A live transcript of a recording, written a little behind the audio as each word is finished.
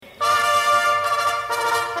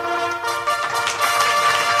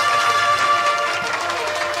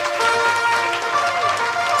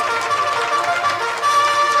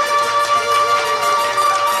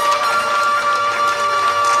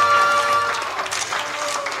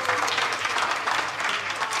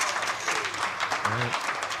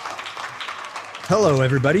Hello,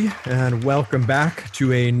 everybody, and welcome back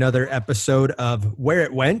to another episode of Where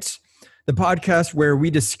It Went, the podcast where we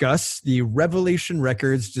discuss the Revelation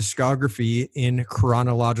Records discography in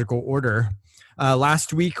chronological order.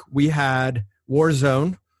 Last week, we had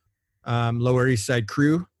Warzone, Lower East Side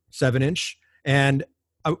Crew, 7-inch, and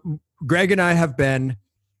Greg and I have been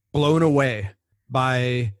blown away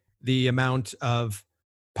by the amount of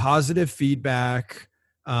positive feedback,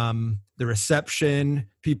 the reception,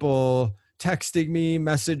 people texting me,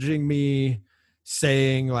 messaging me,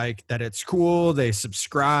 saying like that it's cool. They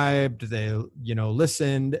subscribed, they,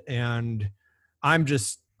 listened. And I'm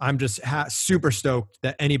just super stoked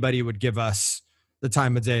that anybody would give us the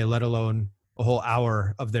time of day, let alone a whole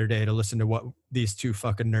hour of their day to listen to what these two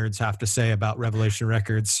fucking nerds have to say about Revelation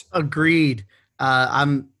Records. Agreed.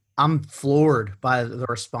 I'm floored by the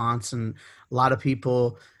response, and a lot of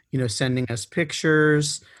people, sending us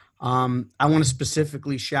pictures. I want to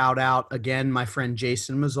specifically shout out again my friend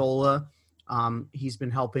Jason Mazzola. He's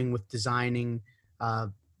been helping with designing,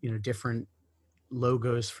 different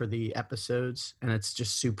logos for the episodes, and it's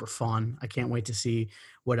just super fun. I can't wait to see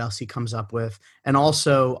what else he comes up with. And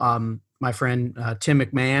also, my friend Tim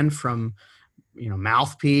McMahon from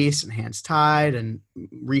Mouthpiece and Hands Tied, and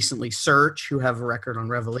recently Search, who have a record on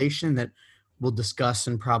Revelation that we'll discuss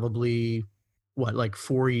in probably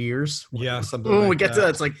 4 years. Yeah, something. When we get to that,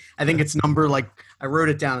 it's I think it's number I wrote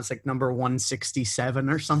it down. It's number 167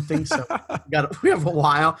 or something. So we have a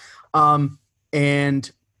while.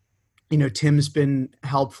 And Tim's been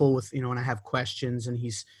helpful with when I have questions, and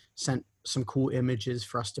he's sent some cool images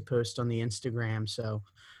for us to post on the Instagram. So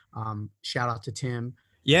shout out to Tim.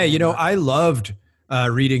 Yeah, I loved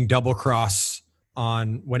reading Double Cross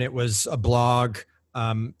on when it was a blog.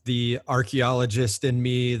 The archaeologist in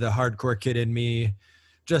me, the hardcore kid in me,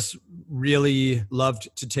 just really loved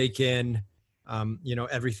to take in,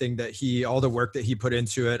 everything that all the work that he put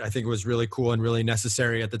into it. I think it was really cool and really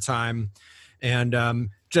necessary at the time. And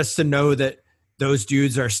just to know that those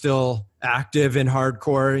dudes are still active in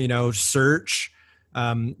hardcore, Search,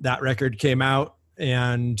 that record came out,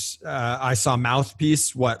 and I saw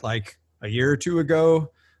Mouthpiece, a year or two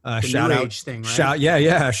ago. Shout out thing,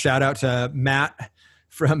 right? Shout out to Matt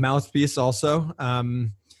from Mouthpiece also.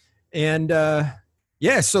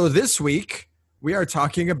 So this week we are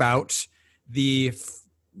talking about the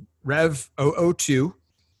Rev 002,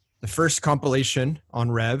 the first compilation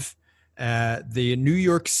on Rev, the New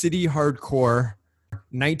York City Hardcore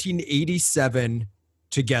 1987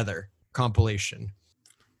 Together compilation.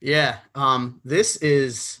 Yeah, this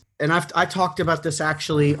is, and I talked about this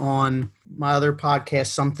actually on my other podcast,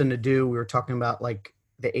 Something to Do. We were talking about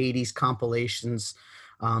the 80s compilations,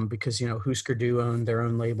 because Husker Du owned their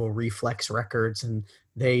own label, Reflex Records, and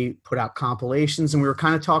they put out compilations. And we were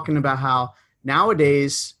kind of talking about how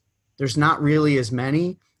nowadays there's not really as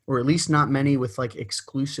many, or at least not many with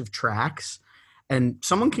exclusive tracks. And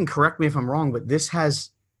someone can correct me if I'm wrong, but this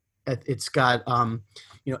it's got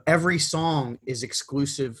every song is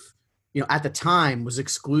exclusive, at the time was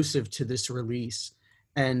exclusive to this release.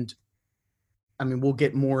 And I mean, we'll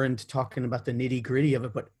get more into talking about the nitty gritty of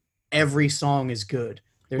it, but every song is good.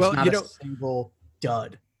 There's not a single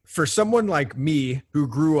dud. For someone like me who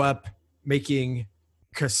grew up making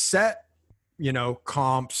cassette,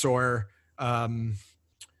 comps, or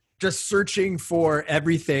just searching for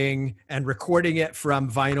everything and recording it from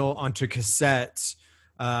vinyl onto cassettes,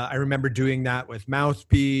 I remember doing that with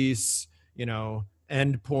Mouthpiece,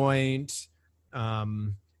 Endpoint.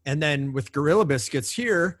 And then with Gorilla Biscuits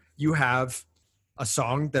here, you have a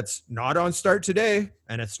song that's not on Start Today,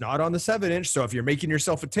 and it's not on the 7-inch. So if you're making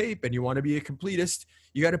yourself a tape and you want to be a completist,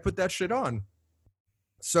 you got to put that shit on.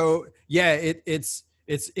 So yeah, it's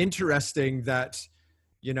interesting that,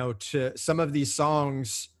 to some of these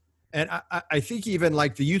songs, and I think even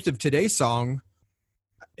the Youth of Today song,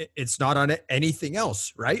 it's not on anything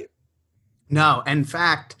else, right? No. In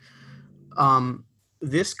fact,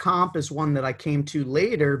 this comp is one that I came to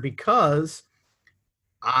later because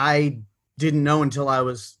I didn't know until I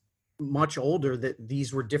was much older that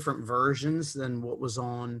these were different versions than what was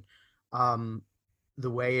on The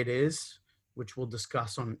Way It Is, which we'll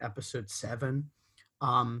discuss on episode 7.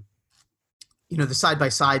 The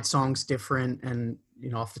side-by-side song's different, and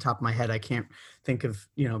off the top of my head I can't think of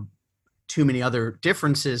too many other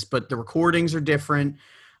differences, but the recordings are different.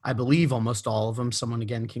 I believe almost all of them. Someone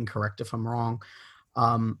again can correct if I'm wrong.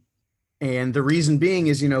 And the reason being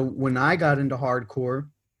is, when I got into hardcore,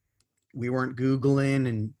 we weren't Googling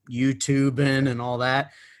and YouTubing and all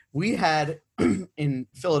that. We had in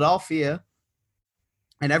Philadelphia,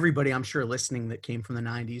 and everybody I'm sure listening that came from the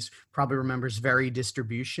 90s probably remembers Very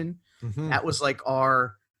Distribution. Mm-hmm. That was like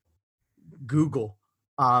our Google.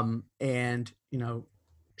 And,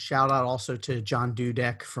 shout out also to John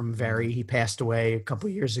Dudek from Very. He passed away a couple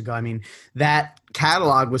of years ago. I mean, that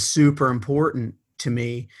catalog was super important to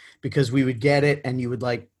me because we would get it and you would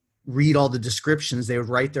like read all the descriptions. They would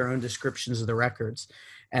write their own descriptions of the records.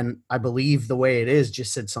 And I believe The Way It Is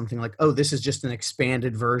just said something like, oh, this is just an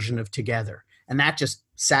expanded version of Together. And that just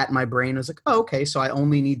sat in my brain. I was like, oh, okay, so I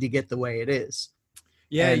only need to get The Way It Is.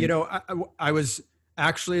 Yeah, And I was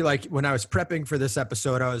actually like, when I was prepping for this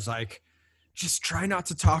episode, I was like, just try not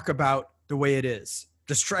to talk about The Way It Is.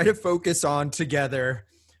 Just try to focus on Together,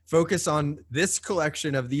 focus on this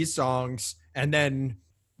collection of these songs, and then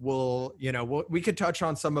we could touch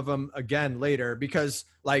on some of them again later, because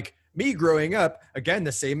like me growing up, again,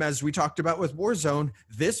 the same as we talked about with Warzone,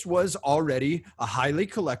 this was already a highly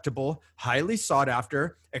collectible, highly sought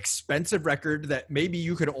after, expensive record that maybe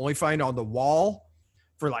you could only find on the wall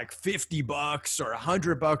for like $50 or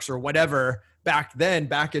 $100 or whatever back then,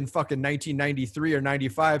 back in fucking 1993 or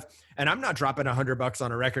 95. And I'm not dropping $100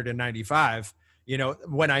 on a record in 95,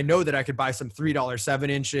 when I know that I could buy some $3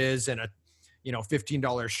 7-inches and a,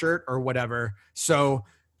 $15 shirt or whatever. So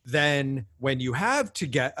then when you have to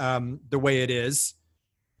get The Way It Is,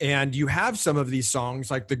 and you have some of these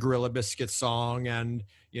songs like the Gorilla Biscuit song and,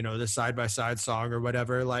 the Side by Side song or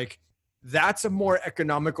whatever, like that's a more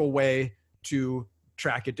economical way to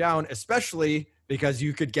track it down, especially because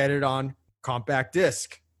you could get it on compact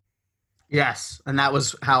disc. yes, and that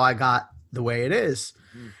was how I got The Way It Is.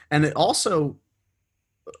 And it also,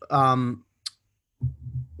 one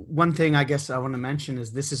thing I guess I want to mention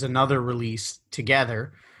is this is another release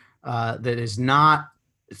Together that is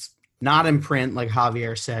it's not in print, like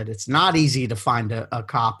Javier said. It's not easy to find a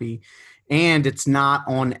copy, and it's not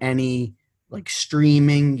on any like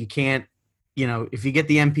streaming. You can't, if you get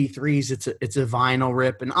the MP3s, it's a vinyl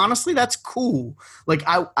rip, and honestly, that's cool. Like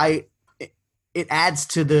it adds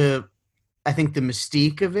to I think the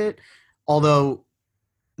mystique of it. Although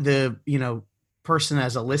the person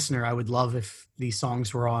as a listener, I would love if these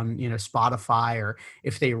songs were on Spotify, or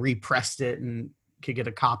if they repressed it and could get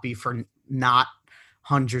a copy for not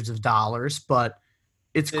hundreds of dollars. But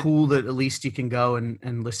it's cool that at least you can go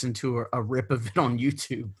and listen to a rip of it on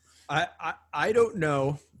YouTube. I don't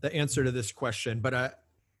know the answer to this question, but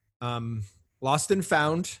Lost and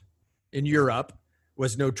Found in Europe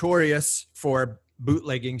was notorious for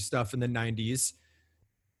bootlegging stuff in the 90s.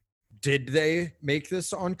 Did they make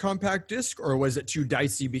this on compact disc, or was it too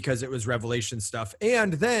dicey because it was Revelation stuff?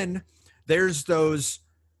 And then there's those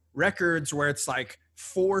records where it's like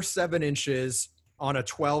 4 7-inches on a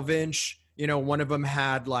 12-inch. One of them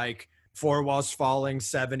had like Four Walls Falling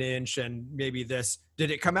 7-inch and maybe this.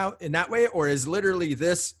 Did it come out in that way, or is literally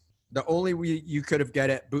this the only way you could have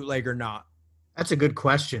get it, bootleg or not? That's a good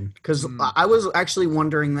question, because I was actually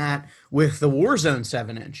wondering that with the Warzone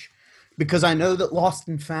 7-inch, because I know that Lost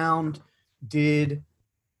and Found did,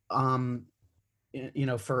 for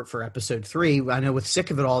episode 3, I know with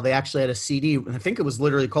Sick of It All, they actually had a CD, and I think it was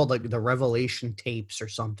literally called like the Revelation Tapes or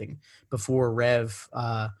something, before Rev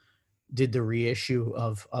did the reissue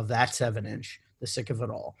of that 7-inch, the Sick of It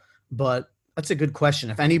All. But that's a good question.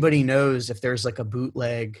 If anybody knows if there's like a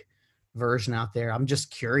bootleg version out there, I'm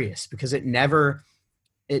just curious, because it never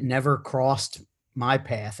crossed my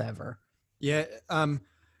path ever. Yeah.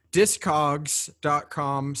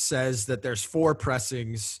 Discogs.com says that there's 4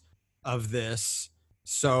 pressings of this.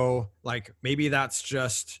 So like maybe that's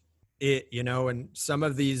just it, and some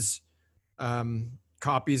of these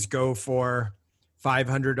copies go for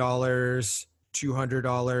 $500,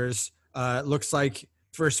 $200. Looks like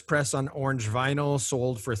first press on orange vinyl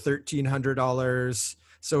sold for $1,300.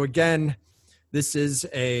 So again, this is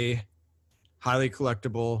a highly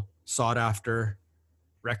collectible, sought after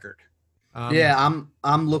record. I'm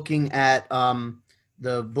looking at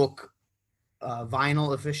the book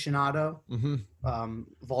Vinyl Aficionado,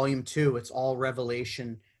 Volume 2. It's all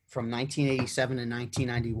Revelation from 1987 and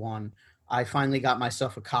 1991. I finally got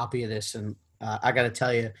myself a copy of this, and I got to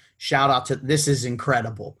tell you, shout out to this is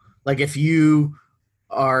incredible. Like, if you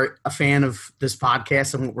are a fan of this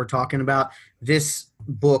podcast and what we're talking about, this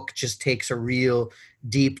book just takes a real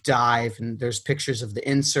deep dive, and there's pictures of the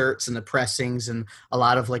inserts and the pressings and a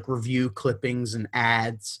lot of like review clippings and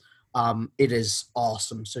ads. It is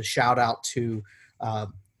awesome. So shout out to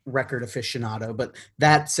Record Aficionado. But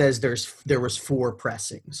that says there was 4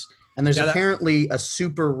 pressings, and there's apparently a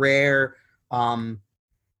super rare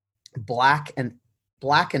black and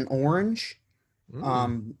orange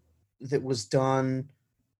that was done.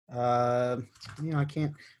 I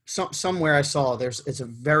can't. Somewhere I saw it's a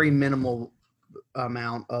very minimal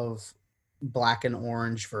amount of black and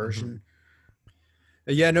orange version.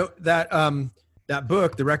 Yeah, no, that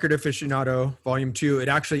book, The Record Aficionado, Volume 2, it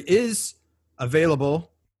actually is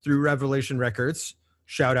available through Revelation Records.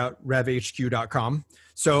 Shout out revhq.com.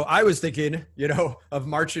 So I was thinking, of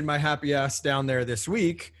marching my happy ass down there this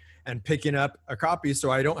week and picking up a copy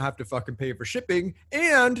so I don't have to fucking pay for shipping,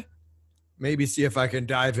 and maybe see if I can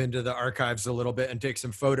dive into the archives a little bit and take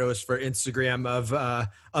some photos for Instagram of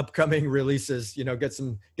upcoming releases, get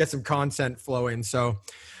some content flowing. So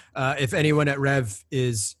if anyone at Rev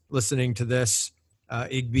is listening to this,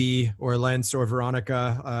 Igby or Lance or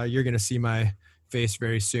Veronica, you're going to see my face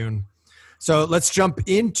very soon. So let's jump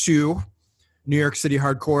into New York City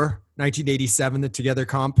Hardcore 1987, the Together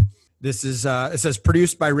comp. This is, it says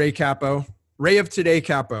produced by Ray Capo, Ray of Today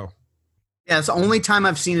Capo. Yeah, it's the only time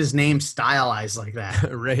I've seen his name stylized like that.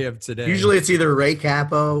 Ray of Today. Usually it's either Ray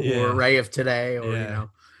Capo or Ray of Today, or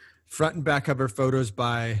Front and back cover photos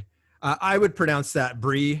by, I would pronounce that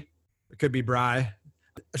Bree. It could be Bry.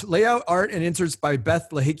 Layout, art, and inserts by Beth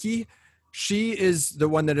Lahicki. She is the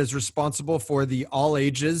one that is responsible for the All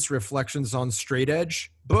Ages Reflections on Straight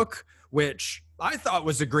Edge book, which I thought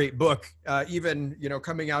was a great book, even,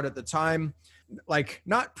 coming out at the time. Like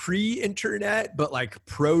not pre-internet, but like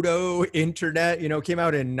proto-internet, came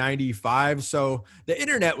out in 95. So the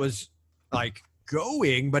internet was like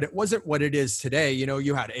going, but it wasn't what it is today.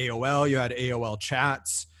 You had AOL, you had AOL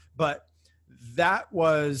chats, but that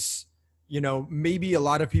was, maybe a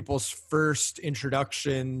lot of people's first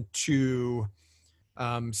introduction to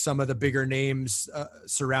some of the bigger names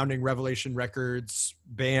surrounding Revelation Records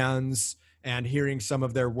bands, and hearing some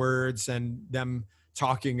of their words and them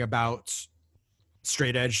talking about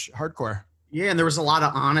straight edge hardcore. Yeah, and there was a lot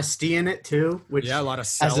of honesty in it too, which a lot of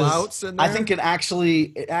sellouts in there. I think it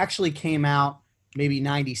actually came out maybe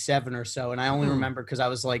 97 or so, and I only remember because I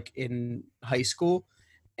was like in high school,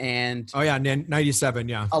 and 97,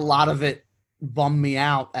 yeah. A lot of it bummed me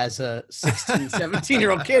out as a 16,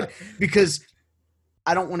 17-year-old kid, because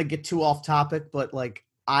I don't want to get too off topic, but like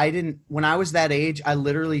when I was that age, I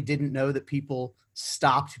literally didn't know that people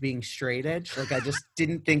stopped being straight edge. Like I just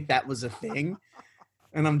didn't think that was a thing.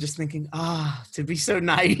 And I'm just thinking, to be so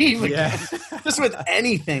naive again, just with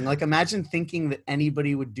anything. Like imagine thinking that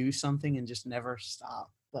anybody would do something and just never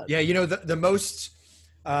stop. But the most,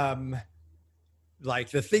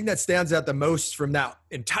 like the thing that stands out the most from that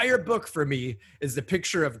entire book for me is the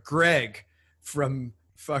picture of Greg from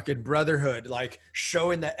fucking Brotherhood, like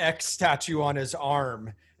showing the X tattoo on his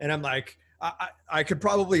arm. And I'm like, I could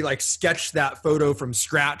probably like sketch that photo from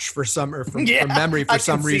scratch from memory for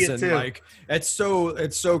some reason. Like it's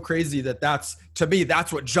so crazy that's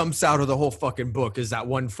what jumps out of the whole fucking book is that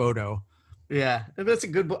one photo. Yeah, that's a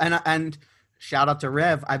good book. And shout out to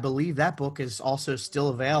Rev. I believe that book is also still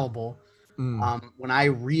available. When I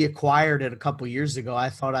reacquired it a couple years ago, I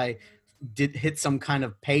thought I did hit some kind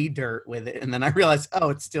of pay dirt with it, and then I realized,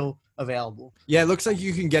 it's still available. Yeah, it looks like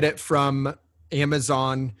you can get it from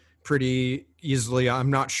Amazon pretty easily. I'm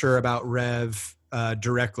not sure about Rev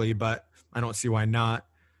directly, but I don't see why not.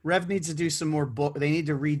 Rev needs to do some more book. They need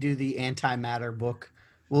to redo the Antimatter book.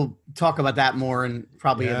 We'll talk about that more in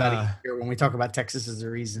probably about a year when we talk about Texas is the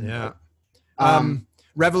Reason. Yeah.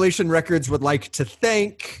 Revelation Records would like to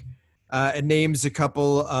thank, it names a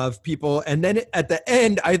couple of people. And then at the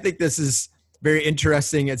end, I think this is very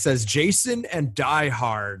interesting. It says Jason and Die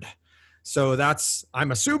Hard. So that's,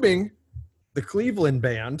 I'm assuming, the Cleveland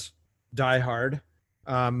band Die Hard.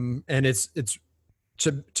 And it's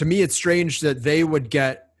to me, it's strange that they would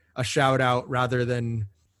get a shout out rather than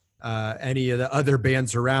any of the other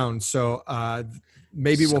bands around. So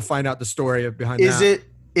maybe we'll find out the story behind that.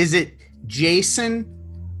 Is it Jason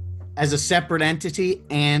as a separate entity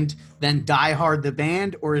and then Die Hard the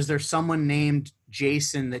band, or is there someone named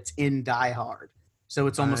Jason that's in Die Hard? So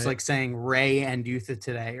it's almost like saying Ray and Youth of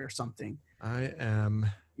Today or something.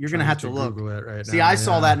 You're going to have to look. Google it right See, now. I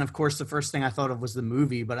saw that, and of course, the first thing I thought of was the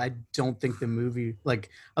movie, but I don't think the movie, I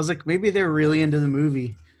was like, maybe they're really into the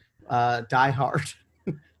movie Die Hard.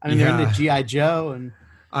 I mean, they're into G.I. Joe. And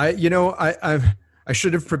I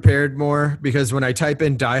should have prepared more, because when I type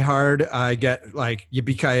in Die Hard, I get like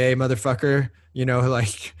yippee-ki-yay motherfucker,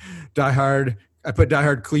 like Die Hard. I put Die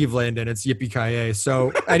Hard Cleveland and it's yippee-ki-yay.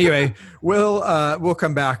 So anyway, we'll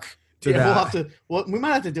come back to that. We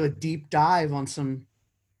might have to do a deep dive on some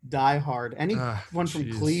Die Hard. Anyone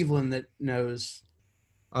from Cleveland that knows.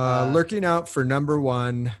 Lurking Out for Number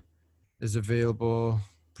One is available.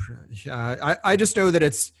 I just know that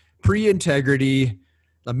it's Pre-Integrity.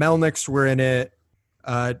 The Melnicks were in it.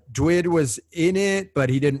 Dwid was in it, but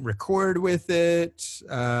he didn't record with it.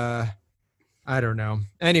 I don't know.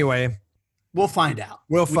 Anyway, We'll find out.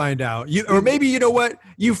 We'll find out. Or maybe, you know what?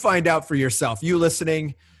 You find out for yourself. You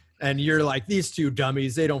listening, and you're like, these two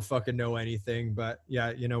dummies, they don't fucking know anything. But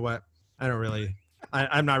yeah, you know what?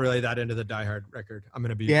 I'm not really that into the Die Hard record. I'm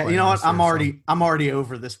gonna be. Yeah, you know what? I'm already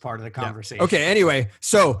over this part of the conversation. Yeah. Okay. Anyway,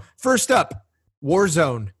 so first up,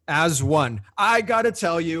 Warzone As One. I gotta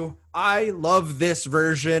tell you, I love this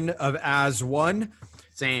version of As One.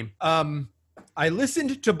 Same. I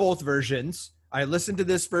listened to both versions. I listened to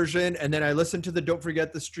this version, and then I listened to the Don't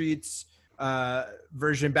Forget the Streets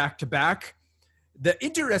version back to back. The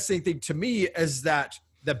interesting thing to me is that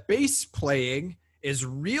the bass playing is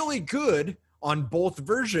really good on both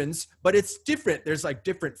versions, but it's different. There's like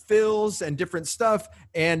different fills and different stuff.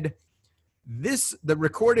 And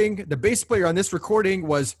the bass player on this recording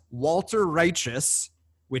was Walter Righteous,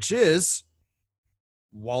 which is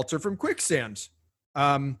Walter from Quicksand.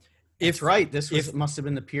 That's right. Must have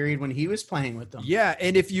been the period when he was playing with them. Yeah,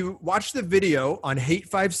 and if you watch the video on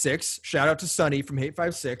Hate56, shout out to Sonny from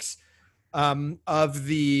Hate56, of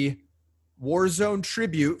the Warzone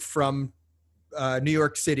tribute from New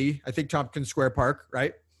York City, I think Tompkins Square Park,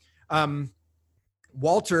 right?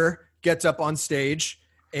 Walter gets up on stage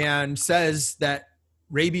and says that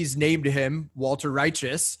Rabies named him Walter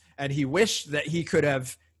Righteous, and he wished that he could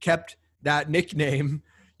have kept that nickname,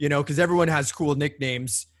 because everyone has cool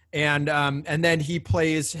nicknames. And then he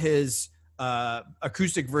plays his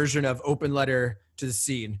acoustic version of Open Letter to the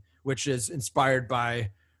Scene, which is inspired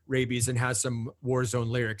by Rabies and has some Warzone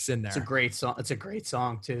lyrics in there. It's a great song. It's a great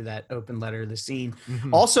song too, that Open Letter to the Scene.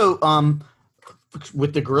 Mm-hmm. Also,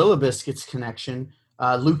 with the Gorilla Biscuits connection,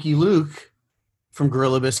 Lukey Luke from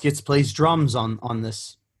Gorilla Biscuits plays drums on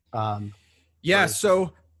this. Yeah,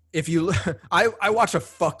 so if you I watch a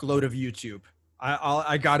fuckload of YouTube.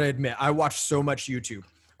 I gotta admit, I watch so much YouTube.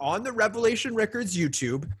 On the Revelation Records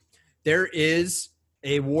YouTube, there is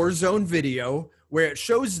a Warzone video where it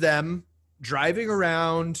shows them driving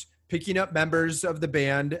around, picking up members of the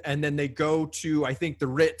band, and then they go to, I think, the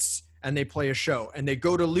Ritz, and they play a show. And they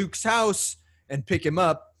go to Luke's house and pick him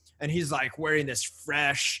up, and he's like wearing this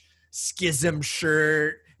fresh Schism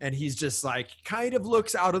shirt, and he's just like kind of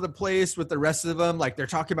looks out of the place with the rest of them. Like they're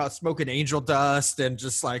talking about smoking angel dust and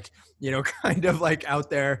just like, kind of like out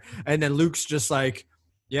there. And then Luke's just like,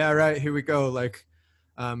 yeah, right, here we go. Like,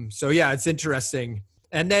 so yeah, it's interesting.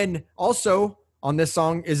 And then also on this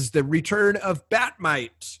song is the return of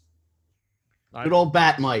Batmite. Good old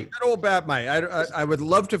Batmite. Good old Batmite. I would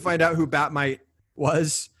love to find out who Batmite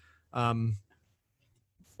was. And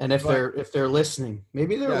if they're listening,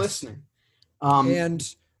 maybe they're listening.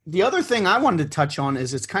 And the other thing I wanted to touch on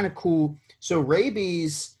is it's kind of cool. So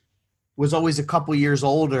Rabies was always a couple years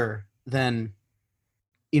older than,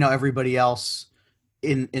 everybody else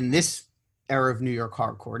in this era of New York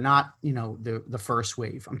hardcore, not, the first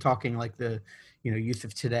wave. I'm talking like the, Youth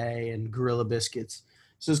of Today and Gorilla Biscuits.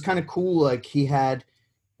 So it's kind of cool. Like he had,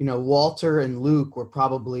 Walter and Luke were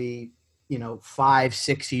probably,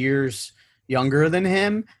 5-6 years younger than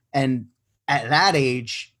him. And at that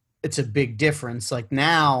age, it's a big difference. Like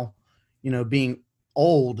now, being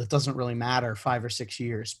old, it doesn't really matter 5 or 6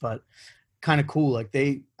 years, but kind of cool. Like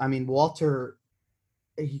Walter,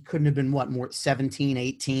 he couldn't have been more 17,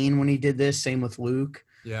 18 when he did this. Same with Luke.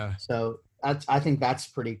 Yeah. So I think that's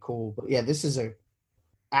pretty cool. But yeah, this is a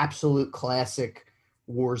absolute classic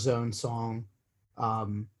Warzone song.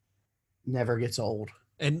 Never gets old.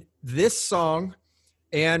 And this song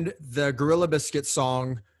and the Gorilla Biscuit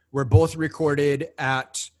song were both recorded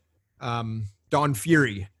at Dawn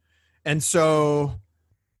Fury. And so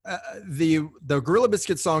the Gorilla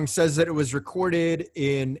Biscuit song says that it was recorded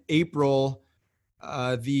in April.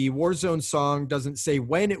 The Warzone song doesn't say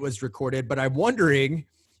when it was recorded, but I'm wondering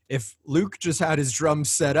if Luke just had his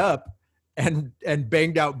drums set up and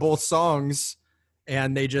banged out both songs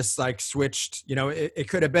and they just like switched, it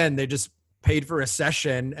could have been they just paid for a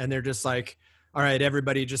session and they're just like, all right,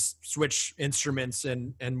 everybody just switch instruments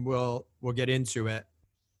and we'll get into it.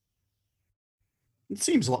 It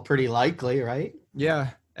seems pretty likely, right? Yeah.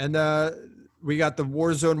 And we got the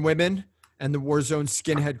Warzone Women and the Warzone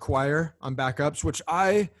Skinhead Choir on backups, which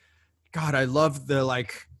I love the,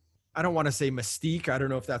 like, I don't want to say mystique. I don't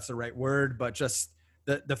know if that's the right word, but just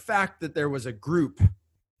the fact that there was a group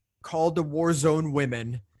called the Warzone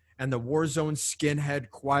Women and the Warzone Skinhead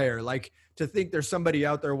Choir. Like, to think there's somebody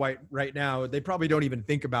out there right now, they probably don't even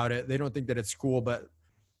think about it. They don't think that it's cool, but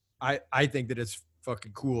I think that it's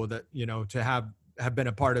fucking cool that, to have been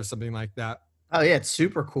a part of something like that. Oh yeah, it's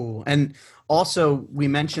super cool. And also we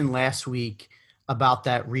mentioned last week about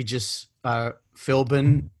that Regis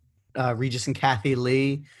Philbin, Regis and Kathy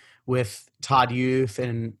Lee with Todd Youth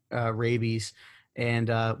and Rabies.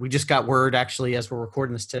 And we just got word, actually, as we're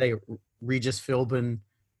recording this today, Regis Philbin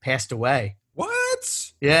passed away.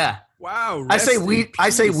 What? Yeah. Wow. I say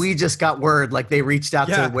we just got word, like they reached out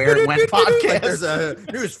to Where It Went podcast. Like there's a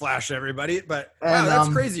news flash, everybody. But wow, that's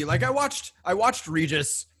crazy. Like I watched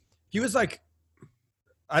Regis. He was like,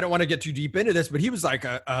 I don't want to get too deep into this, but he was like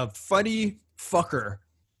a funny fucker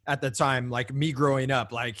at the time, like me growing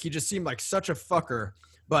up. Like he just seemed like such a fucker.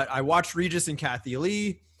 But I watched Regis and Kathy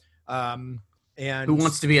Lee. And Who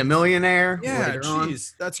Wants to Be a Millionaire? Yeah,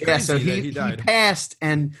 jeez, that's crazy. Yeah, so he died. He passed,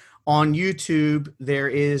 and on YouTube there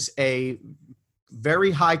is a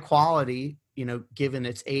very high quality, given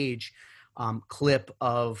its age, clip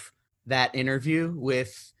of that interview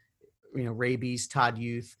with, Rabies, Todd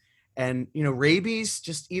Youth, and Rabies.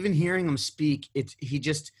 Just even hearing him speak,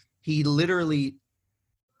 he literally,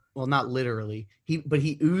 well, not literally, but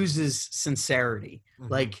he oozes sincerity.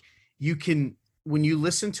 Mm-hmm. Like when you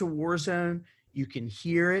listen to Warzone, you can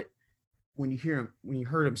hear it when you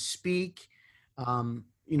heard him speak.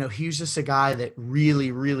 He was just a guy that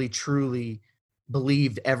really, really, truly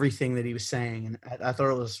believed everything that he was saying. And I thought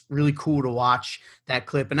it was really cool to watch that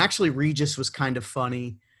clip. And actually Regis was kind of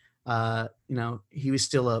funny. He was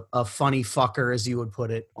still a funny fucker, as you would put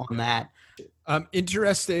it, on that.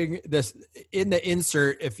 Interesting. This in the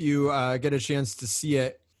insert, if you get a chance to see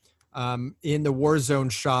it, in the Warzone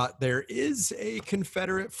shot, there is a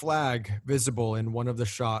Confederate flag visible in one of the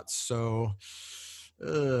shots. So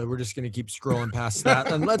we're just going to keep scrolling past that.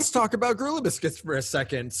 And let's talk about Gorilla Biscuits for a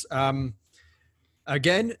second.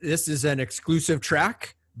 Again, this is an exclusive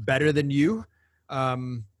track, Better Than You. I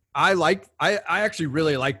actually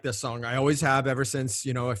really like this song. I always have ever since,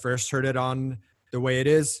 I first heard it on The Way It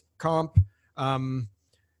Is comp.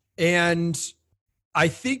 And I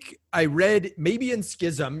think I read, maybe in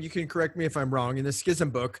Schism, you can correct me if I'm wrong, in the Schism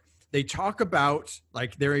book, they talk about,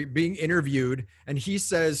 like, they're being interviewed, and he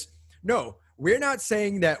says, no, we're not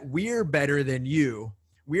saying that we're better than you.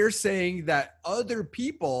 We're saying that other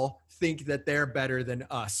people think that they're better than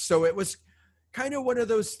us. So it was kind of one of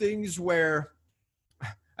those things where,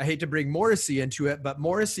 I hate to bring Morrissey into it, but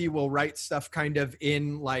Morrissey will write stuff kind of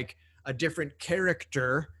in like a different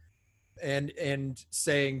character, and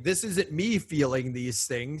saying, this isn't me feeling these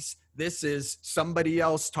things. This is somebody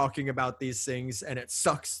else talking about these things, and it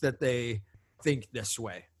sucks that they think this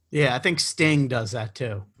way. Yeah, I think Sting does that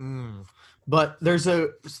too. But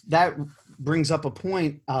that brings up a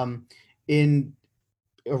point in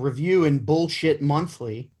a review in Bullshit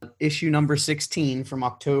Monthly, issue number 16 from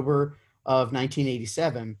October of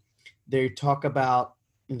 1987. They talk about,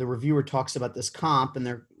 the reviewer talks about this comp, and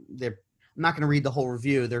they're I'm not going to read the whole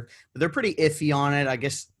review. They're pretty iffy on it. I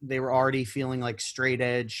guess they were already feeling like straight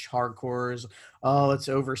edge hardcores. Oh, it's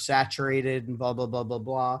oversaturated and blah, blah, blah, blah,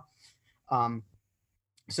 blah.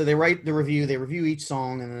 So they write the review. They review each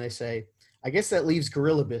song, and then they say, I guess that leaves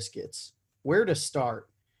Gorilla Biscuits. Where to start?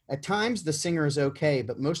 At times the singer is okay,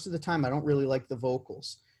 but most of the time I don't really like the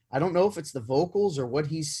vocals. I don't know if it's the vocals or what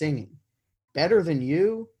he's singing. Better Than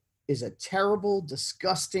You is a terrible,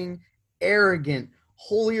 disgusting, arrogant,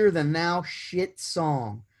 holier-than-thou shit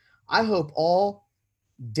song. I hope all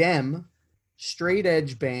dem straight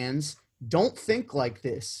edge bands don't think like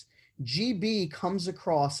this. GB comes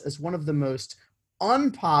across as one of the most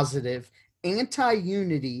unpositive,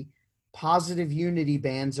 anti-unity, positive unity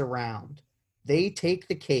bands around. They take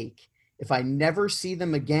the cake. If I never see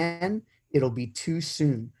them again, it'll be too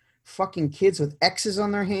soon. Fucking kids with X's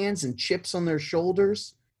on their hands and chips on their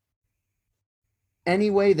shoulders.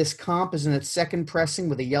 Anyway, this comp is in its second pressing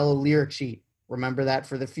with a yellow lyric sheet. Remember that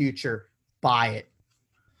for the future. Buy it.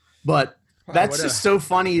 But that's just so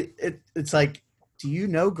funny. It's like, do you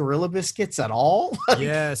know Gorilla Biscuits at all?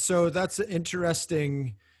 Yeah, so that's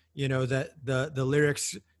interesting, that the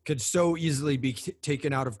lyrics could so easily be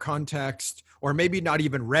taken out of context, or maybe not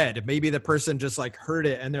even read. Maybe the person just like heard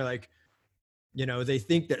it and they're like, they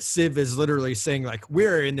think that Civ is literally saying like,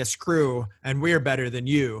 we're in this crew and we're better than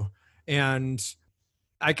you. And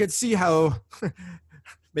I could see how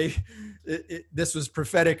maybe this was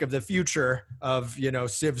prophetic of the future of,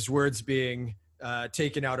 Civ's words being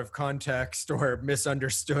taken out of context or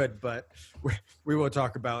misunderstood, but we won't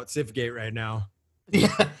talk about Civgate right now.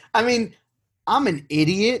 Yeah. I mean, I'm an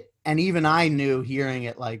idiot, and even I knew hearing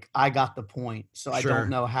it, like, I got the point. So I don't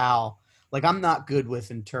know how, like, I'm not good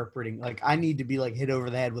with interpreting. Like, I need to be like hit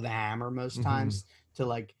over the head with a hammer most times to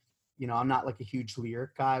like, I'm not like a huge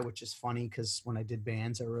lyric guy, which is funny because when I did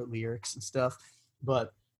bands, I wrote lyrics and stuff.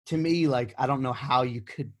 But to me, like, I don't know how you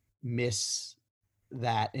could miss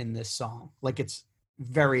that in this song. Like, it's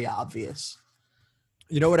very obvious.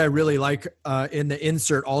 You know what I really like in the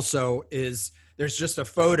insert also is there's just a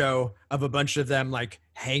photo of a bunch of them like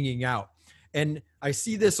hanging out. And I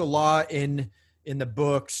see this a lot in the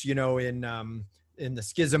books, you know, in the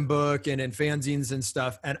Schism book and in fanzines and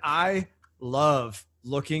stuff. And I love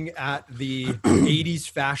looking at the 80s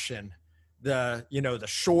fashion, the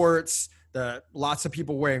shorts, the lots of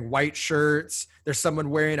people wearing white shirts. There's someone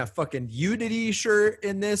wearing a fucking Unity shirt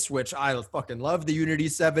in this, which I fucking love, the Unity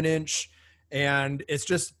 7-inch. And it's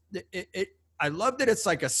just, I love that it's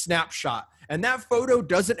like a snapshot. And that photo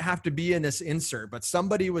doesn't have to be in this insert, but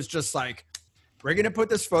somebody was just like, we're going to put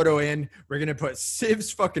this photo in. We're going to put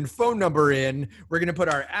Civ's fucking phone number in. We're going to put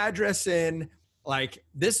our address in. Like,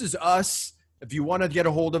 this is us. If you want to get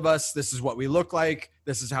a hold of us, this is what we look like.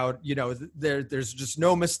 This is how, you know, there's just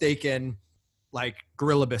no mistaken, like,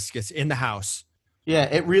 Gorilla Biscuits in the house. Yeah,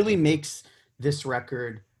 it really makes this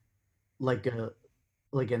record like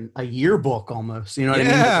a yearbook almost. You know what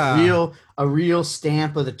I mean? It's a real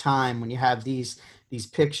stamp of the time when you have these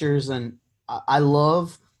pictures. And I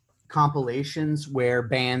love compilations where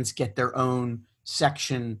bands get their own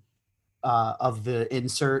section of the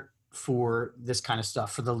insert for this kind of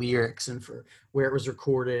stuff, for the lyrics and for where it was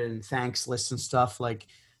recorded and thanks lists and stuff. Like,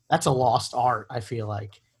 that's a lost art, I feel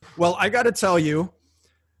like. Well, I got to tell you,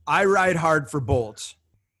 I ride hard for Bold.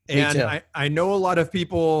 And I know a lot of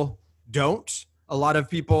people don't. A lot of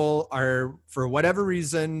people are, for whatever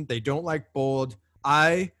reason, they don't like Bold.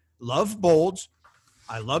 I love Bold.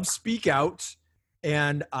 I love Speak Out.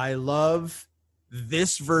 And I love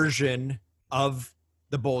this version of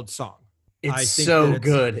the Bold song. It's so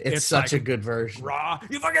good. It's such like a good version. Raw,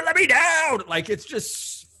 you fucking let me down. Like, it's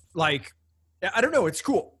just like, I don't know. It's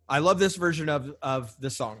cool. I love this version of the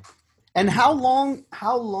song. And how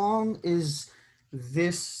long is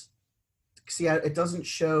this? See, it doesn't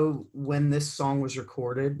show when this song was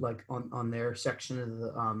recorded, like on their section of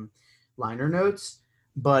the liner notes.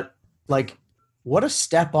 But like, what a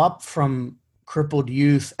step up from Crippled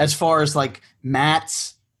Youth as far as like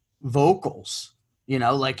Matt's vocals. You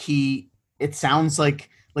know, like it sounds like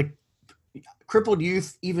Crippled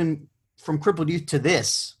Youth, even from Crippled Youth to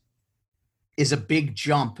this, is a big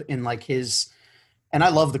jump in like his. And I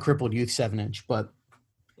love the Crippled Youth 7-inch, but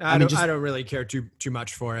I don't really care too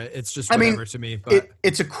much for it. It's just whatever to me. But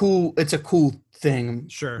it's a cool thing.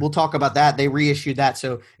 Sure, we'll talk about that. They reissued that,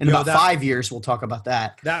 so in about 5 years, we'll talk about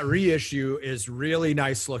that. That reissue is really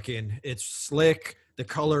nice looking. It's slick. The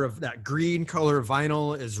color of that green color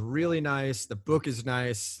vinyl is really nice. The book is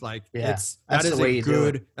nice. Like, that's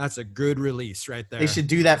a good release right there. They should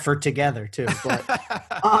do that for Together too. But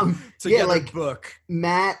Together like book.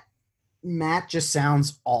 Matt just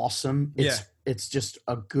sounds awesome. It's just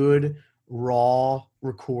a good raw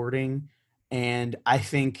recording, and I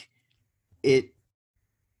think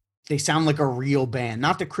they sound like a real band.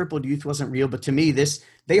 Not that Crippled Youth wasn't real, but to me,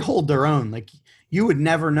 they hold their own. Like, you would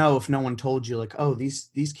never know if no one told you, like, oh, these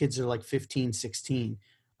kids are like 15, 16.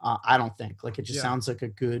 I don't think. Like, it just sounds like a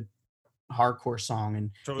good hardcore song.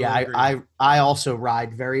 And totally I also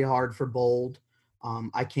ride very hard for Bold.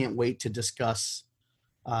 I can't wait to discuss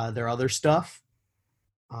their other stuff.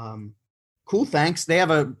 Cool thanks. They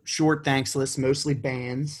have a short thanks list, mostly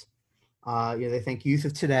bands. They thank Youth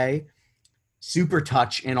of Today, Super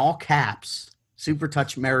Touch in all caps. Super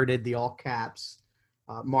Touch merited the all caps.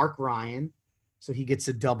 Mark Ryan, so he gets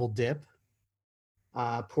a double dip.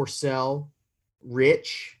 Porcell,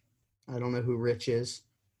 Rich. I don't know who Rich is.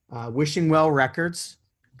 Wishing Well Records,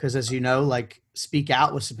 because as you know, like, Speak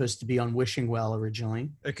Out was supposed to be on Wishing Well originally.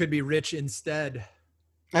 It could be Rich instead.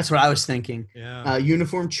 That's what I was thinking. Yeah.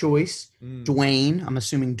 Uniform Choice, Dwayne. I'm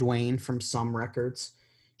assuming Dwayne from Some Records.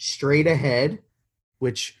 Straight Ahead,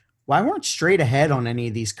 which, why weren't Straight Ahead on any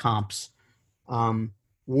of these comps?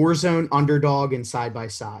 Warzone, Underdog, and Side by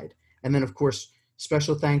Side. And then, of course,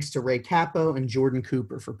 special thanks to Ray Capo and Jordan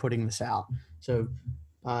Cooper for putting this out. So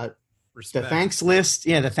the thanks list,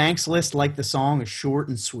 like the song, is short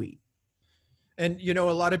and sweet. And, you know,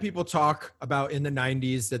 a lot of people talk about in the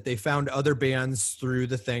 90s that they found other bands through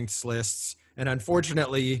the thanks lists. And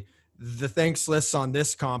unfortunately, the thanks lists on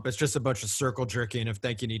this comp is just a bunch of circle jerking of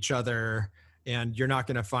thanking each other. And you're not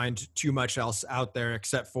going to find too much else out there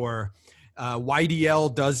except for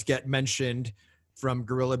YDL does get mentioned from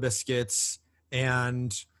Gorilla Biscuits.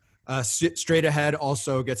 And Straight Ahead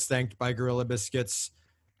also gets thanked by Gorilla Biscuits.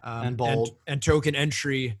 And Bold. And Token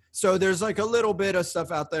Entry. So there's like a little bit of stuff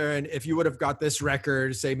out there. And if you would have got this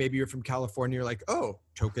record, say maybe you're from California, you're like, oh,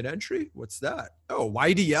 Token Entry? What's that? Oh,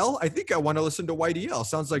 YDL? I think I want to listen to YDL.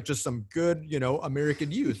 Sounds like just some good, American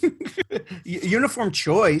youth. Uniform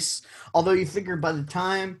Choice. Although you figure by the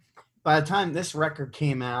time this record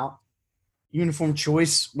came out, Uniform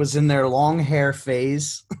Choice was in their long hair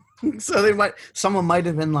phase. So someone might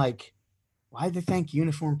have been like, why'd they thank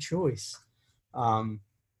Uniform Choice?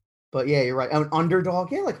 But yeah, you're right.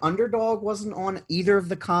 Underdog, yeah, like Underdog wasn't on either of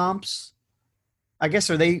the comps. I guess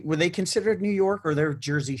were they considered New York or they're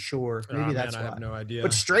Jersey Shore? Maybe that's I why. have no idea.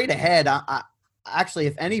 But Straight Ahead, I actually,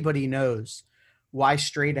 if anybody knows why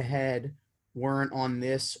Straight Ahead weren't on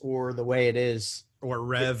this or The Way It Is, or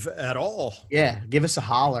Rev at all. Yeah, give us a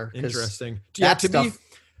holler. Interesting. Yeah, to me,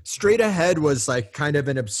 Straight Ahead was like kind of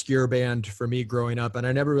an obscure band for me growing up, and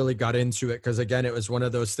I never really got into it because, again, it was one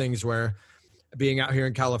of those things where being out here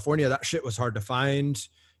in California, that shit was hard to find,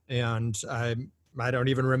 and I don't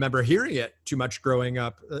even remember hearing it too much growing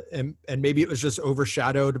up, and maybe it was just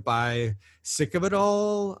overshadowed by Sick of It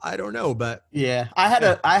All. I don't know, but yeah, I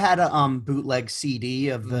had a bootleg CD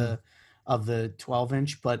of the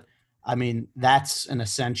 12-inch, but I mean that's an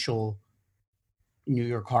essential New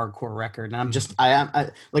York hardcore record, and I'm just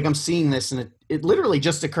I'm seeing this, and it literally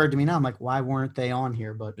just occurred to me now. I'm like, why weren't they on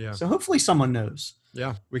here? But yeah. So hopefully someone knows.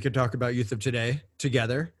 Yeah, we could talk about Youth of Today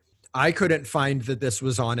together. I couldn't find that this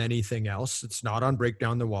was on anything else. It's not on Break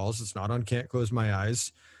Down the Walls. It's not on Can't Close My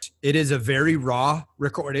Eyes. It is a very raw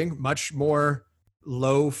recording, much more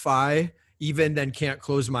lo-fi even than Can't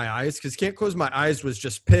Close My Eyes, because Can't Close My Eyes was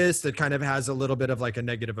just pissed. It kind of has a little bit of like a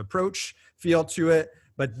negative approach feel to it.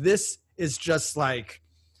 But this is just like,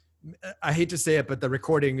 I hate to say it, but the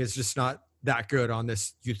recording is just not that good on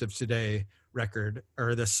this Youth of Today record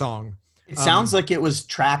or this song. It sounds like it was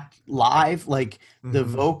tracked live. Like the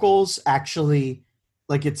vocals actually,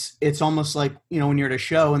 like it's almost like, you know, when you're at a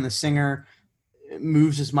show and the singer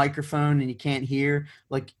moves his microphone and you can't hear,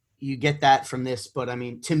 like you get that from this. But I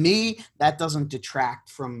mean, to me, that doesn't detract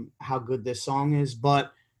from how good this song is.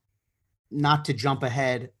 But not to jump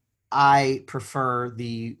ahead, I prefer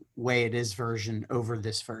The Way It Is version over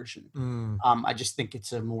this version. I just think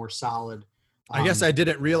it's a more solid. I guess I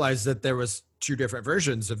didn't realize that there was two different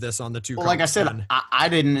versions of this on the two. Well, like I said, I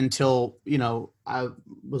didn't until, you know, I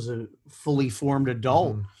was a fully formed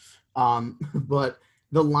adult. But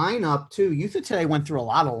the lineup too, Youth of Today went through a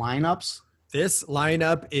lot of lineups. This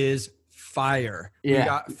lineup is fire. Yeah. We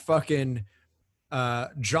got fucking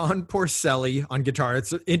John Porcelli on guitar.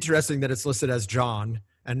 It's interesting that it's listed as John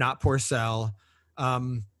and not Porcel.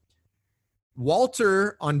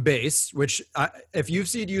 Walter on bass, which if you've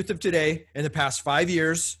seen Youth of Today in the past 5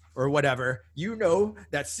 years or whatever, you know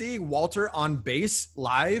that seeing Walter on bass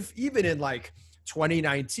live, even in like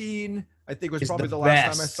 2019, I think was probably the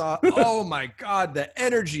last time I saw. Oh my God, the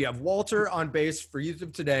energy of Walter on bass for Youth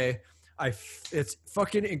of Today. It's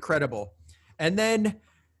fucking incredible. And then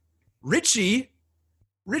Richie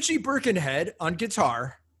Birkenhead on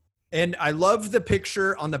guitar. And I love the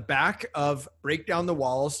picture on the back of Break Down the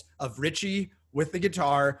Walls of Richie with the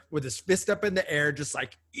guitar with his fist up in the air, just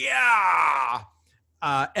like, yeah.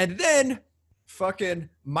 And then fucking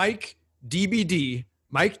Mike DBD,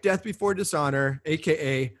 Mike Death Before Dishonor,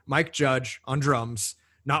 AKA Mike Judge on drums.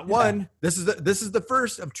 Not one. This is the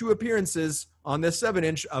first of two appearances on this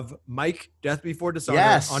 7-inch of Mike Death Before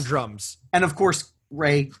Dishonor on drums. And of course,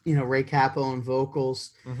 Ray Cappo on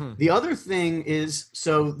vocals. The other thing is,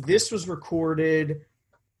 so this was recorded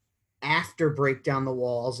after Break Down the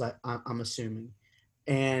Walls, I'm assuming.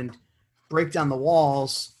 And Break Down the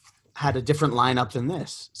Walls had a different lineup than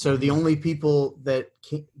this. So the only people that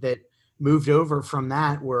moved over from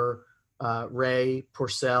that were Ray,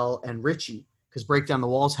 Porcel, and Richie, because Break Down the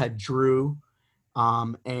Walls had Drew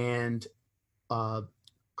and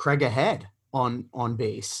Craig Ahead on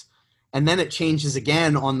bass. And then it changes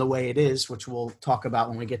again on The Way It Is, which we'll talk about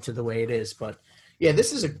when we get to The Way It Is. But yeah,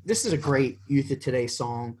 this is a great Youth of Today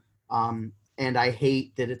song. And I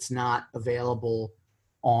hate that it's not available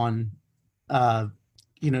on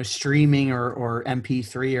streaming or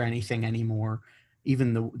MP3 or anything anymore.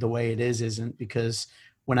 Even the Way It Is isn't, because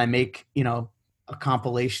when I make, a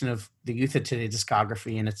compilation of the Youth of Today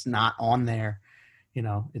discography and it's not on there,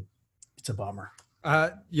 it's a bummer.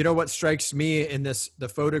 What strikes me in the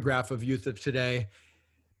photograph of Youth of Today,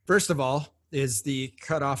 first of all, is the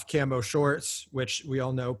cutoff camo shorts, which we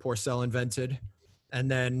all know Porcel invented.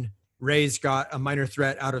 And then Ray's got a Minor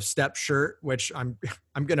Threat Out of Step shirt, which I'm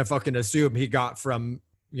going to fucking assume he got from,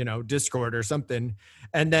 Discord or something.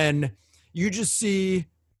 And then you just see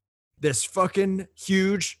this fucking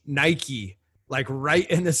huge Nike, like right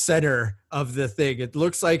in the center of the thing. It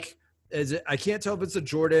looks like, I can't tell if it's a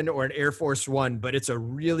Jordan or an Air Force One, but it's a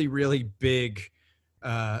really, really big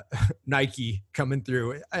Nike coming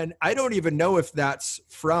through. And I don't even know if that's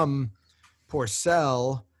from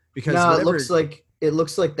Porcel, because no, it looks like it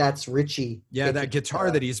looks like that's Richie. Yeah, that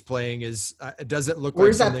guitar that he's playing is doesn't look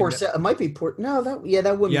Where's like that Porcel? It might be No, that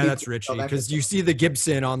wouldn't. Yeah, be that's Richie, because you see the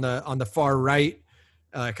Gibson on the far right,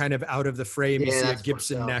 kind of out of the frame. You see a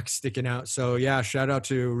Gibson neck sticking out. So yeah, shout out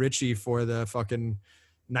to Richie for the fucking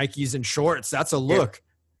Nikes and shorts. That's a look. Yeah.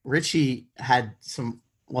 Richie had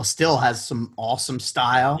still has some awesome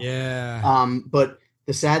style. Yeah. But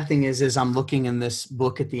the sad thing is I'm looking in this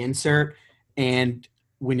book at the insert, and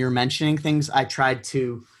when you're mentioning things, I tried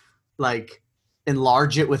to like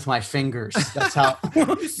enlarge it with my fingers. That's how.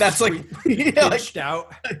 That's like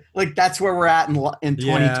out. Like that's where we're at in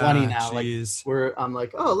 2020 now. Geez. Like where I'm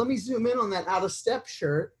like, oh, let me zoom in on that out of step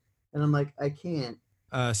shirt, and I'm like, I can't.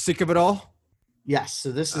 Sick of It All. Yes.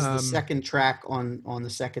 So this is the second track on the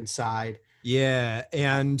second side. Yeah,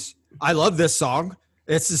 and I love this song.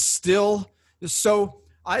 This is still so.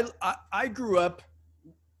 I grew up,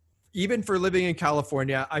 even for living in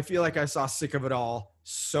California, I feel like I saw Sick of It All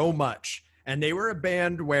so much. And they were a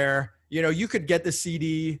band where, you could get the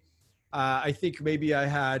CD. I think maybe I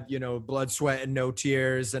had, Blood, Sweat, and No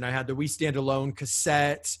Tears. And I had the We Stand Alone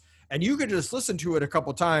cassette. And you could just listen to it a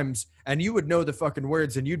couple times and you would know the fucking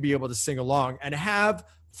words and you'd be able to sing along and have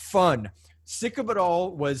fun. Sick of It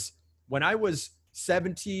All was, when I was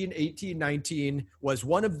 17, 18, 19, was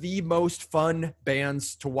one of the most fun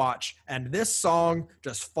bands to watch. And this song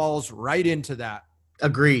just falls right into that.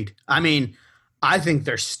 Agreed. I mean, I think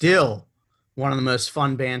they're still one of the most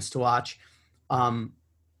fun bands to watch.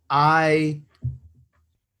 I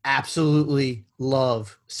absolutely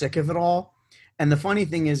love Sick of It All. And the funny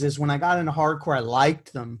thing is when I got into hardcore, I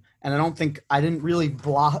liked them. And I didn't really,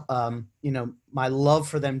 my love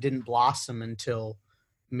for them didn't blossom until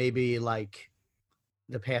maybe like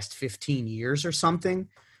the past 15 years or something.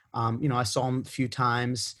 I saw them a few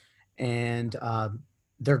times and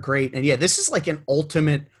they're great. And yeah, this is like an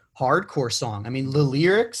ultimate hardcore song. I mean, the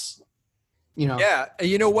lyrics, Yeah.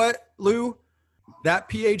 You know what, Lou? That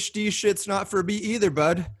PhD shit's not for me either,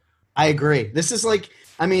 bud. I agree. This is like,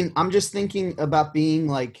 I'm just thinking about being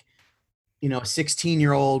like, a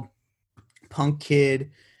 16-year-old punk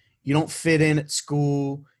kid. You don't fit in at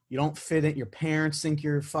school. You don't fit in. Your parents think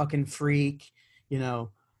you're a fucking freak.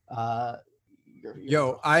 I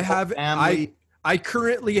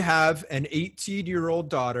currently have an 18-year-old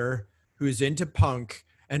daughter who's into punk.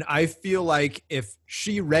 And I feel like if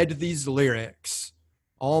she read these lyrics,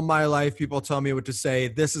 all my life, people tell me what to say.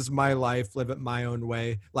 This is my life. Live it my own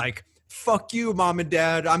way. Like, fuck you, mom and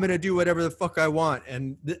dad. I'm going to do whatever the fuck I want.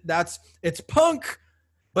 And it's punk,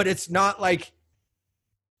 but it's not like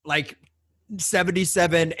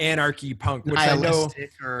 77 anarchy punk, which I know.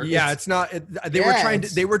 It's not.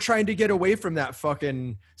 They were trying to get away from that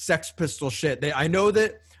fucking Sex Pistol shit. I know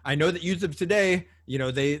that youth of today,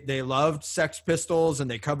 they loved Sex Pistols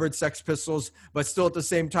and they covered Sex Pistols, but still at the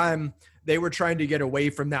same time, they were trying to get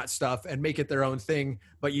away from that stuff and make it their own thing.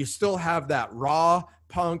 But you still have that raw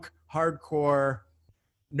punk, hardcore,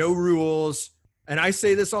 no rules. And I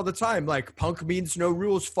say this all the time, like, punk means no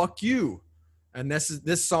rules. Fuck you. And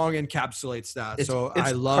this song encapsulates that. It's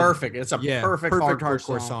perfect. It's a perfect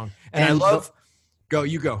hardcore song. And I love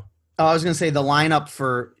you go. I was going to say the lineup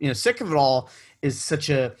for, Sick of It All is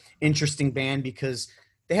such a interesting band because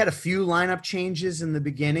they had a few lineup changes in the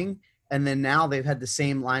beginning. And then now they've had the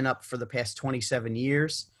same lineup for the past 27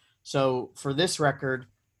 years. So for this record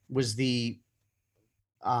was the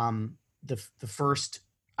first,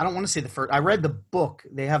 I don't want to say the first, I read the book.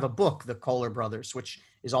 They have a book, The Kohler Brothers, which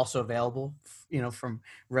is also available, from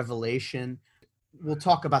Revelation. We'll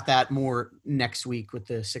talk about that more next week with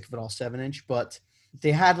the Sick of It All 7-inch, but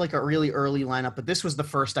they had like a really early lineup, but this was the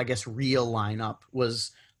first, I guess, real lineup.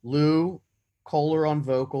 Was Lou Kohler on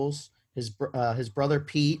vocals, his brother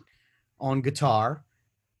Pete on guitar,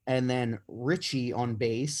 and then Richie on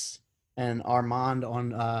bass and Armand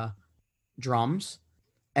on drums.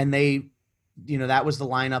 And they, that was the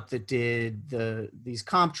lineup that did these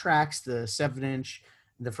comp tracks, the 7-inch,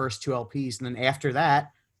 the first 2 LPs. And then after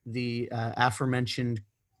that, the aforementioned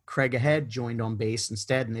Craig Ahead joined on bass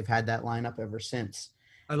instead, and they've had that lineup ever since.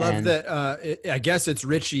 I love that. I guess it's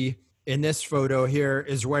Richie in this photo here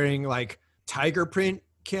is wearing like tiger print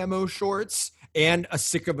camo shorts and a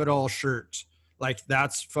Sick of It All shirt. Like,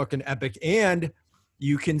 that's fucking epic. And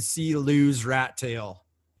you can see Lou's rat tail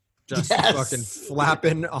just fucking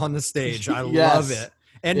flapping on the stage. I love it.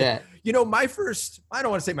 And my first, I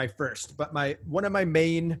don't want to say my first, but one of my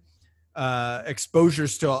main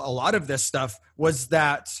exposures to a lot of this stuff was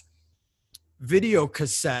that video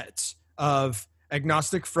cassette of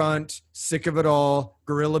Agnostic Front, Sick of It All,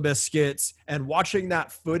 Gorilla Biscuits, and watching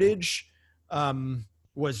that footage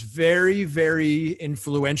was very, very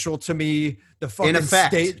influential to me. The fucking In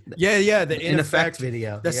Effect. stage, the In Effect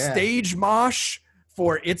video. the Yeah. stage mosh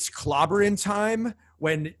for It's Clobbering Time,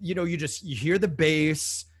 when you hear the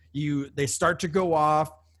bass, they start to go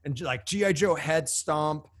off, and like G.I. Joe Head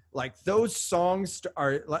Stomp, like those songs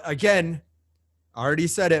are, again, I already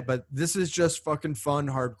said it, but this is just fucking fun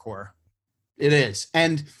hardcore. It is.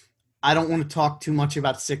 And I don't want to talk too much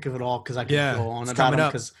about Sick of It All because I could go on about them,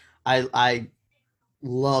 because I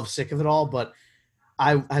love Sick of It All, but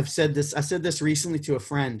I said this recently to a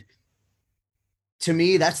friend. To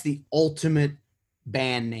me, that's the ultimate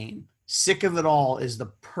band name. Sick of It All is the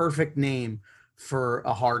perfect name for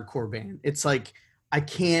a hardcore band. It's like, I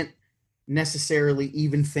can't necessarily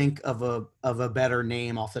even think of a better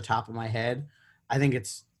name off the top of my head. I think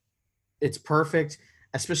it's perfect,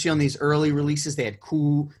 especially on these early releases. They had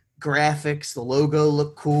cool graphics. The logo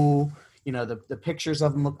looked cool. You know, the pictures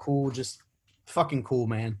of them look cool. Just fucking cool,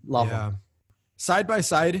 man. Love them. Side by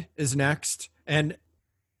Side is next, and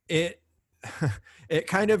it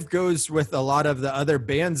kind of goes with a lot of the other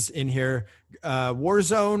bands in here.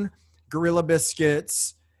 Warzone, Gorilla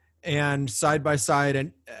Biscuits, and Side by Side,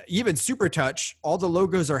 and even Super Touch. All the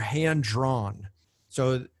logos are hand drawn,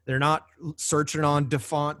 so they're not searching on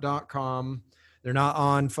Dafont.com. They're not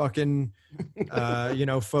on fucking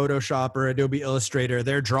Photoshop or Adobe Illustrator.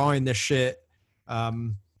 They're drawing this shit.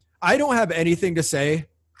 I don't have anything to say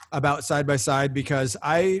about Side by Side because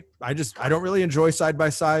I don't really enjoy Side by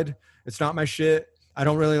Side. It's not my shit. I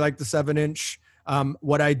don't really like the 7-inch.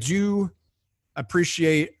 What I do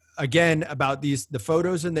appreciate, again, about the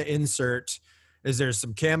photos in the insert is there's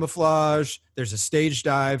some camouflage, there's a stage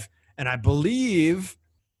dive, and I believe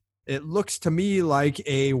it looks to me like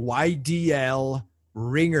a YDL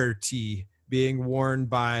ringer tee being worn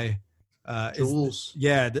by Jules.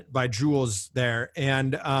 by Jules there.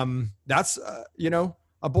 And that's,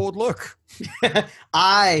 a bold look.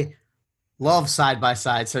 I love Side by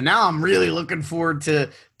Side. So now I'm really looking forward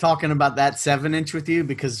to talking about that 7-inch with you,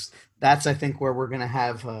 because that's, I think, where we're going to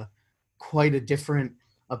have quite a different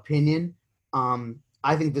opinion.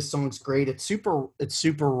 I think this song's great. It's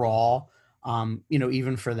super raw,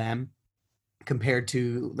 even for them compared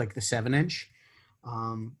to like the 7-inch.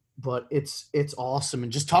 But it's awesome.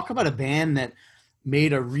 And just talk about a band that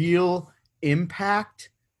made a real impact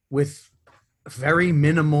with very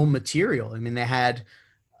minimal material. I mean, they had,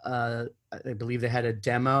 I believe they had a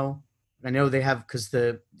demo. I know they have, because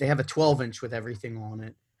they have a 12-inch with everything on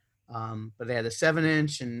it. But they had a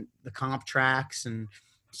 7-inch and the comp tracks and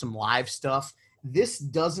some live stuff. This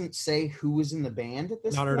doesn't say who was in the band at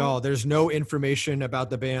this point. Not at all. There's no information about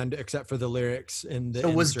the band except for the lyrics in the. So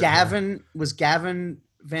was Gavin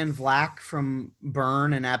Van Vlack from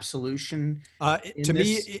Burn and Absolution? To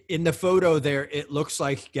me, in the photo there, it looks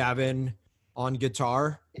like Gavin on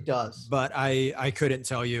guitar. It does. But I couldn't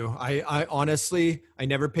tell you. I honestly, I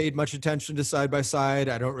never paid much attention to Side by Side.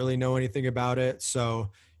 I don't really know anything about it. So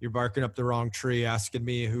you're barking up the wrong tree asking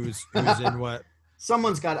me who's in what.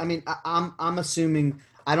 Someone's got, I mean, I'm assuming,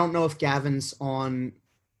 I don't know if Gavin's on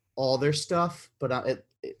all their stuff, but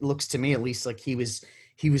it looks to me at least like he was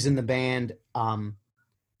in the band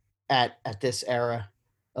at this era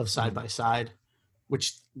of Side by Side,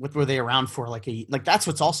 which what were they around for? Like that's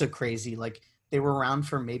what's also crazy. Like they were around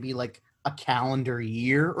for maybe like a calendar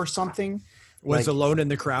year or something. Was Alone in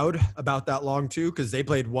the Crowd about that long too? Because they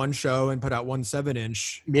played one show and put out one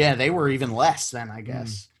 7-inch. Yeah, they were even less then, I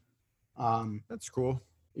guess. That's cool.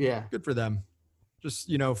 Yeah. Good for them.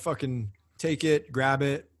 Just, fucking take it, grab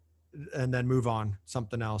it, and then move on.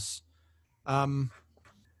 Something else.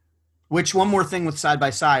 Which, one more thing with Side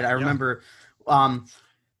by Side, I remember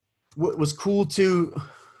what was cool too,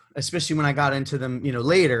 especially when I got into them,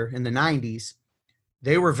 later in the 90s,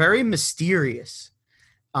 they were very mysterious.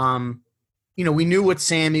 We knew what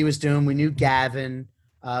Sammy was doing. We knew Gavin.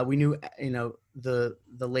 We knew, the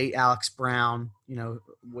late Alex Brown,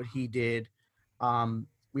 what he did.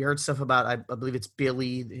 We heard stuff about, I believe it's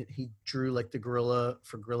Billy. He drew like the gorilla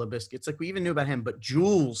for Gorilla Biscuits. Like we even knew about him, but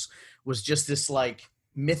Jules was just this like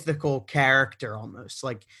mythical character almost,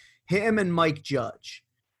 like him and Mike Judge.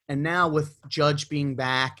 And now with Judge being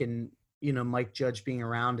back and, Mike Judge being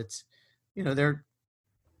around, it's, they're,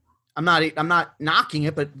 I'm not knocking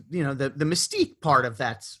it, but the mystique part of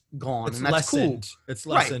that's gone, and that's lessened. Cool. It's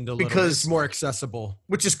lessened a little because it's more accessible,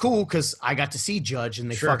 which is cool because I got to see Judge and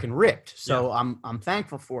they fucking ripped. So yeah. I'm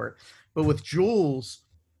thankful for it. But with Jules,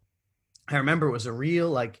 I remember it was a real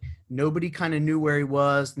like nobody kind of knew where he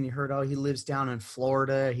was, and you heard he lives down in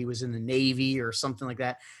Florida. He was in the Navy or something like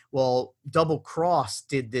that. Well, Double Cross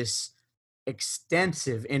did this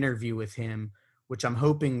extensive interview with him which I'm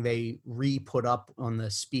hoping they re-put up on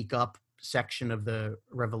the Speak Up section of the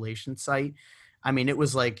Revelation site. I mean, it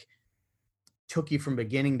was like, took you from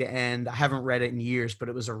beginning to end. I haven't read it in years, but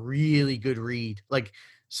it was a really good read. Like,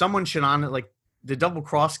 someone should on it, like the Double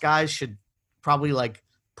Cross guys should probably like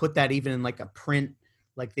put that even in like a print,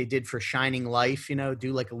 like they did for Shining Life, you know,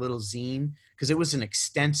 do like a little zine, because it was an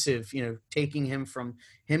extensive, you know, taking him from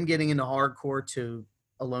him getting into hardcore to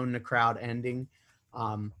Alone in the Crowd ending.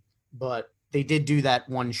 But they did do that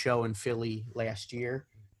one show in Philly last year,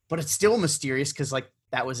 but it's still mysterious because like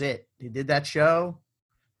that was it. They did that show,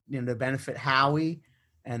 you know, to benefit Howie,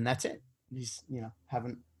 and that's it. He's, you know,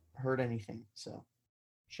 haven't heard anything. So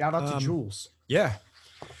shout out to Jules. Yeah.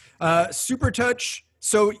 Super Touch.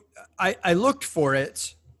 So I looked for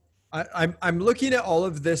it. I'm looking at all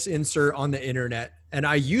of this insert on the internet, and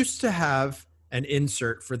I used to have an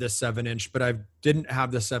insert for this 7-inch, but I didn't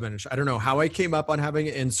have the 7-inch. I don't know how I came up on having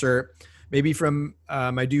an insert. Maybe from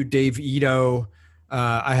my dude Dave Ito.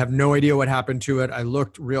 I have no idea what happened to it. I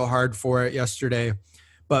looked real hard for it yesterday.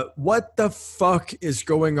 But what the fuck is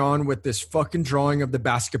going on with this fucking drawing of the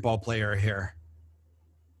basketball player here?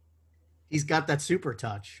 He's got that super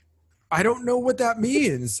touch. I don't know what that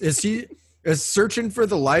means. Is searching for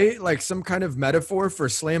the light like some kind of metaphor for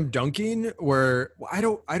slam dunking? Or I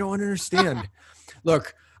don't understand.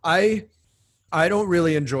 Look, I don't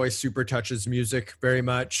really enjoy Super Touch's music very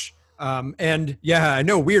much. And yeah, I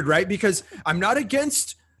know, weird, right? Because I'm not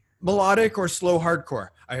against melodic or slow hardcore.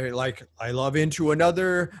 I love Into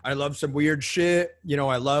Another. I love some weird shit. You know,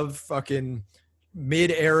 I love fucking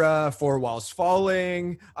mid-era Four Walls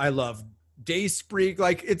Falling. I love Dayspreak.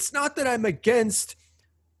 Like, it's not that I'm against,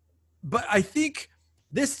 but I think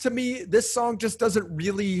this song just doesn't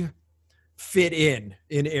really fit in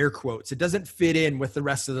air quotes. It doesn't fit in with the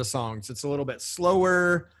rest of the songs. It's a little bit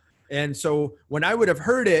slower. And so when I would have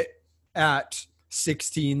heard it at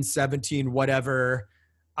 16, 17, whatever,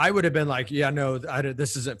 I would have been like, yeah, no,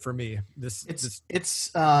 this isn't for me.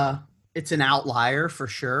 It's an outlier for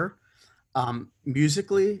sure,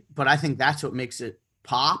 musically, but I think that's what makes it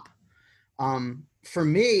pop. For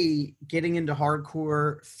me, getting into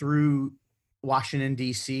hardcore through Washington,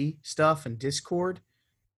 D.C. stuff and Discord,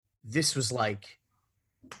 this was like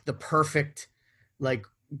the perfect like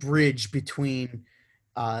bridge between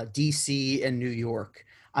DC and New York.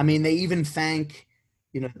 I mean, they even thank,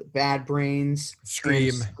 you know, Bad Brains,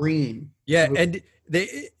 Scream. Yeah, and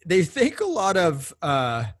they thank a lot of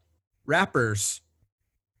rappers.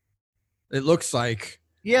 It looks like.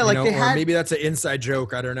 Yeah, like, know, or maybe that's an inside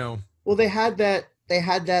joke. I don't know. Well, they had that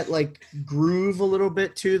like groove a little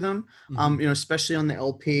bit to them. Mm-hmm. You know, especially on the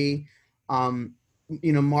LP.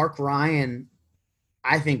 You know, Mark Ryan,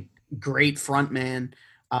 I think, great frontman.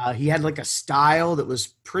 He had like a style that was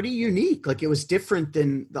pretty unique. Like, it was different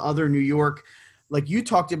than the other New York. Like you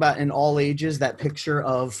talked about in All Ages, that picture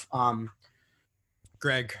of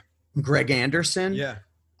Greg Anderson,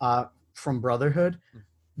 from Brotherhood.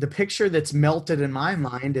 The picture that's melted in my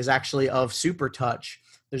mind is actually of Super Touch.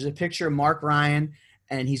 There's a picture of Mark Ryan,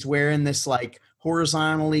 and he's wearing this like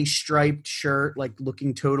horizontally striped shirt, like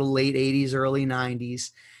looking total late 80s, early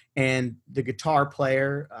 90s. And the guitar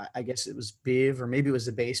player, I guess it was Biv, or maybe it was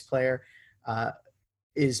the bass player,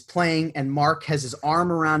 is playing, and Mark has his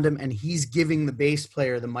arm around him, and he's giving the bass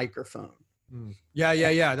player the microphone.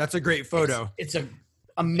 Yeah. That's a great photo. It's an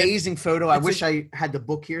amazing photo. I wish I had the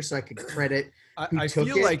book here so I could credit who I took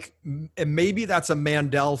feel it. like maybe that's a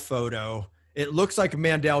Mandel photo. It looks like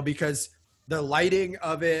Mandel because the lighting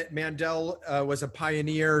of it. Mandel was a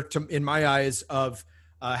pioneer, in my eyes, of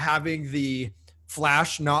having the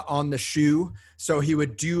flash not on the shoe. So he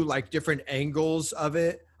would do like different angles of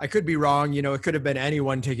it. I could be wrong. You know, it could have been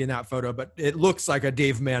anyone taking that photo, but it looks like a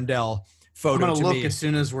Dave Mandel photo. I'm gonna look as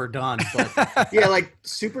soon as we're done. But yeah, like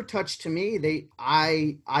Super Touch to me,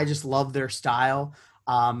 I just love their style.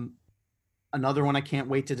 Another one I can't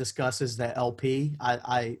wait to discuss is the LP.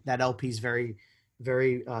 That LP is very,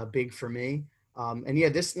 very big for me. And yeah,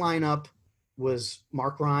 this lineup was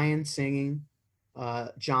Mark Ryan singing,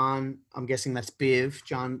 John, I'm guessing that's Biv.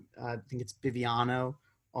 John, I think it's Biviano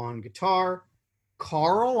on guitar,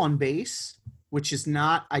 Carl on bass, which is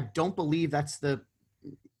not, I don't believe that's the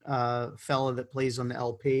fella that plays on the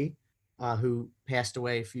LP, who passed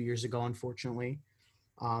away a few years ago, unfortunately.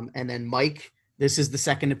 And then Mike. This is the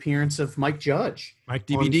second appearance of Mike Judge. Mike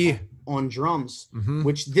DVD. On drums,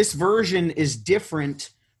 which this version is different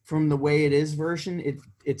from the Way It Is version.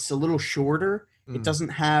 It's a little shorter. It doesn't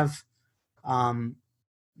have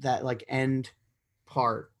that like end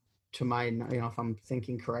part. to my, if I'm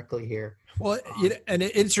thinking correctly here. Well, and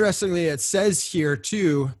interestingly, it says here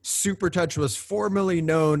too, Supertouch was formerly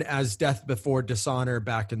known as Death Before Dishonor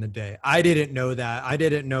back in the day. I didn't know that. I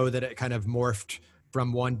didn't know that it kind of morphed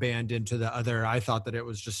from one band into the other. I thought that it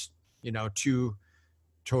was just, two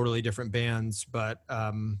totally different bands, but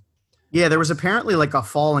yeah, there was apparently like a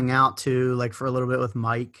falling out too, like for a little bit with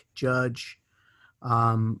Mike Judge,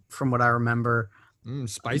 from what I remember.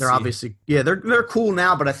 Spicy. They're obviously, they're cool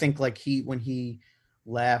now, but I think like when he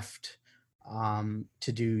left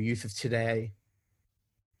to do Youth of Today,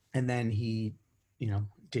 and then he,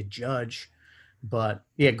 did Judge, but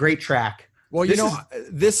yeah, great track. Well,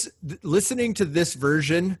 listening to this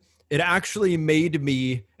version, it actually made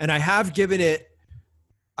me, and I've given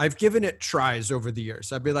it tries over the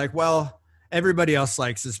years. I'd be like, well, everybody else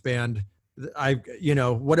likes this band.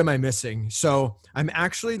 What am I missing? So I'm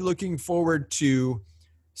actually looking forward to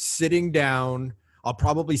sitting down. I'll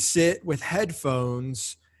probably sit with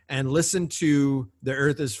headphones and listen to The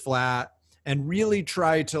Earth is Flat and really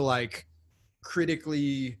try to like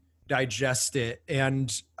critically digest it.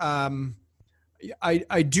 And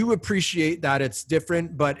I do appreciate that it's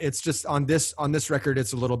different, but it's just on this record,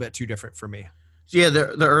 it's a little bit too different for me. Yeah,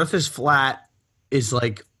 the Earth is Flat is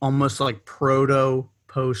like almost like proto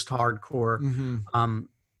post-hardcore. Mm-hmm.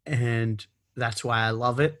 And that's why I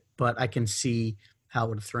love it, but I can see how it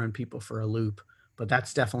would have thrown people for a loop. But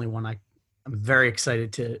that's definitely one I'm very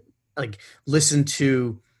excited to like listen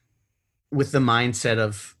to with the mindset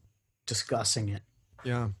of discussing it.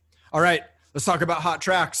 Yeah. All right, let's talk about hot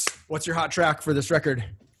tracks. What's your hot track for this record?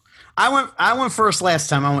 I went first last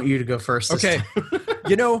time. I want you to go first. Okay.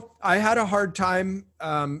 I had a hard time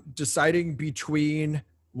deciding between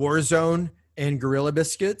Warzone and Gorilla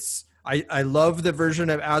Biscuits. I love the version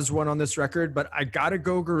of As One on this record, but I gotta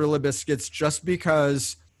go Gorilla Biscuits just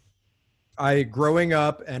because growing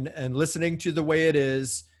up and listening to The Way It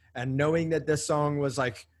Is and knowing that this song was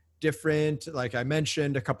like different, like I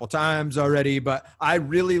mentioned a couple times already, but I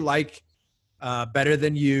really like Better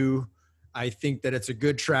Than You. I think that it's a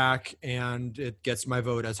good track and it gets my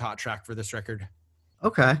vote as hot track for this record.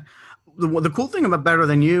 Okay. The cool thing about Better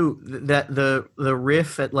Than You, that the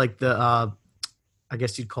riff at like the, I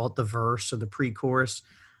guess you'd call it the verse or the pre-chorus.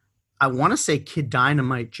 I want to say Kid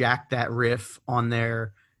Dynamite jacked that riff on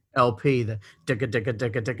their LP. The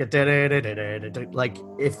like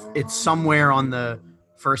if it's somewhere on the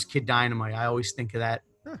first Kid Dynamite, I always think of that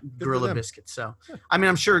Gorilla Biscuit. So, I mean,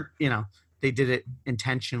 I'm sure, they did it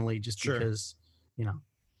intentionally just because,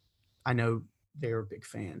 I know they were big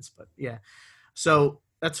fans, but yeah. So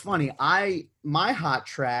that's funny. My hot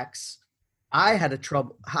tracks, I had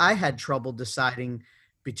trouble deciding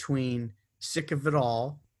between Sick of It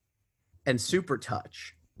All and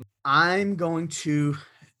Supertouch.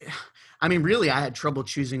 Really, I had trouble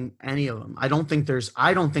choosing any of them. I don't think there's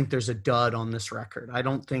a dud on this record. I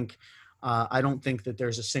don't think that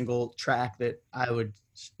there's a single track that I would,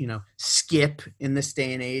 skip in this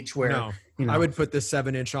day and age where, I would put this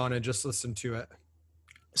 7-inch on and just listen to it.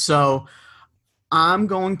 So I'm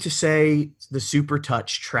going to say the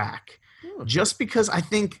Supertouch track, just because I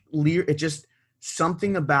think it just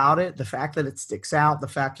something about it, the fact that it sticks out, the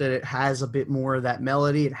fact that it has a bit more of that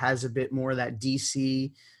melody, it has a bit more of that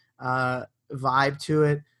DC vibe to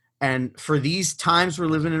it. And for these times we're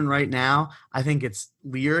living in right now, I think it's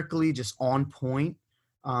lyrically just on point.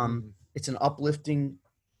 It's an uplifting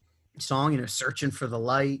song, Searching for the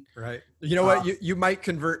Light. Right. You know what? You might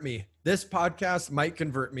convert me. This podcast might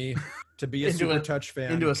convert me to be a Supertouch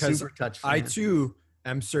fan. Into a Supertouch fan. I too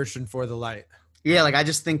am searching for the light. Yeah, like I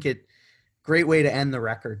just think great way to end the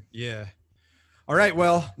record. Yeah. All right.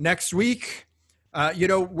 Well, next week,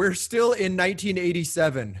 we're still in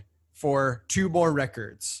 1987 for 2 more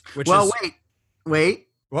records. Wait.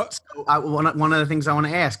 What? So one of the things I want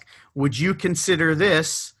to ask: would you consider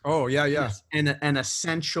this? Oh yeah. An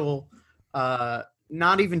essential,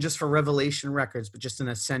 not even just for Revelation Records, but just an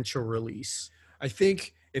essential release. I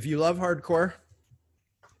think if you love hardcore,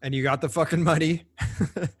 and you got the fucking money,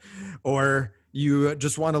 or you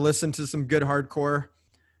just want to listen to some good hardcore,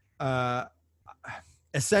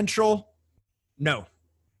 essential, no.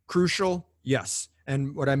 Crucial, yes.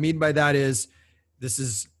 And what I mean by that is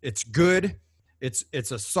it's good. It's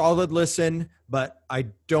a solid listen, but I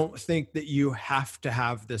don't think that you have to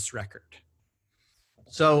have this record.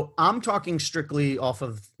 So I'm talking strictly off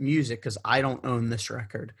of music because I don't own this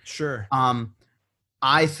record. Sure.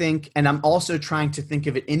 I think, and I'm also trying to think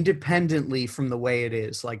of it independently from The Way It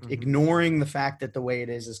Is, like ignoring the fact that The Way It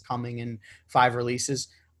Is coming in 5 releases.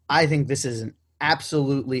 I think this is an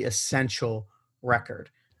absolutely essential record.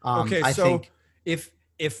 Okay, I think if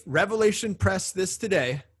Revelation pressed this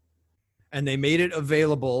today, and they made it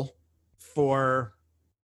available for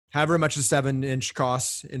however much the 7-inch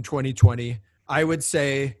costs in 2020, I would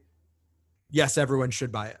say, yes, everyone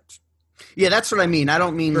should buy it. Yeah, that's what I mean. I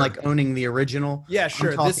don't mean like owning the original. Yeah,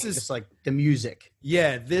 sure. I'm talking just like the music.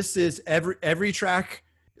 Yeah, this is every track.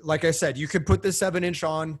 Like I said, you could put the 7-inch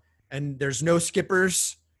on, and there's no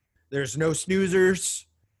skippers, there's no snoozers.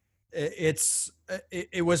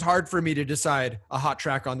 It was hard for me to decide a hot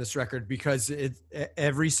track on this record because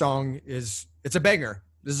every song it's a banger.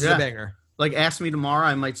 This is a banger. Like Ask Me Tomorrow,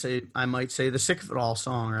 I might say the Sick of It All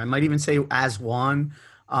song, or I might even say As One.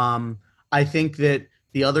 I think that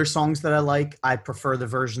the other songs that I like, I prefer the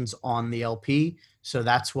versions on the LP. So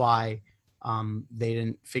that's why they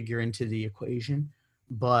didn't figure into the equation.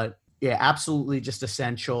 But yeah, absolutely just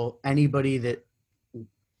essential. Anybody that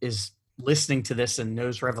is listening to this and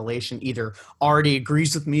knows Revelation either already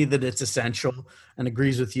agrees with me that it's essential and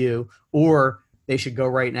agrees with you, or they should go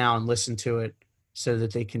right now and listen to it so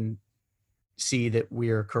that they can see that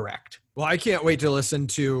we're correct. Well, I can't wait to listen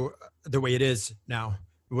to The Way It Is now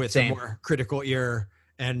with a more critical ear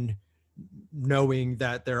and knowing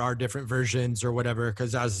that there are different versions or whatever,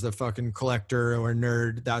 because as the fucking collector or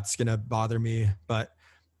nerd, that's going to bother me. But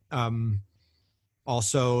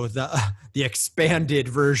also the expanded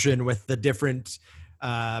version with the different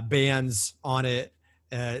bands on it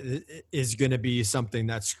is going to be something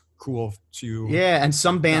that's cool to. Yeah, and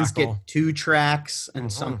some bands get 2 tracks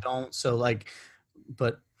and some don't. So like,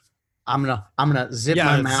 but I'm gonna zip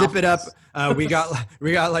my mouth. Zip it up. We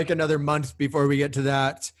got like another month before we get to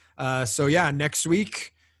that. So yeah, next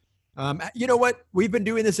week. You know what? We've been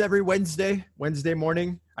doing this every Wednesday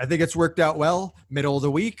morning. I think it's worked out well. Middle of the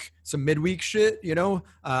week, some midweek shit, you know.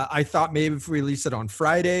 I thought maybe if we release it on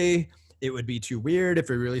Friday, it would be too weird. If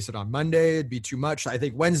we release it on Monday, it'd be too much. I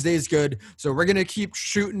think Wednesday is good. So we're going to keep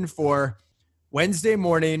shooting for Wednesday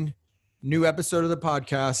morning, new episode of the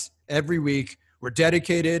podcast every week. We're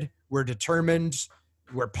dedicated. We're determined.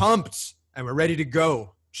 We're pumped, and we're ready to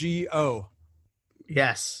go. G-O.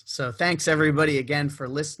 Yes. So thanks everybody again for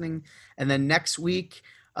listening. And then next week,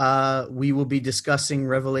 we will be discussing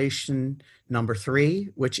Revelation number 3,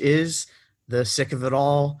 which is the Sick of It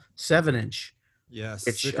All 7-inch. Yes.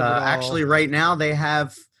 Which actually right now they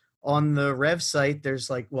have on the Rev site, there's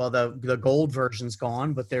like, well, the gold version's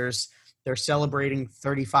gone, but they're celebrating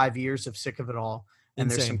 35 years of Sick of It All. And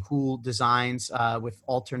There's some cool designs with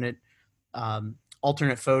alternate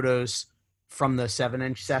photos from the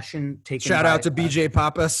 7-inch session. Shout out to BJ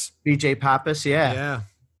Pappas. BJ Pappas, yeah. Yeah.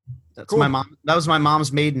 That's cool. My mom. That was my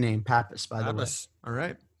mom's maiden name, Pappas, by the way. All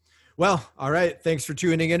right. Well, all right. Thanks for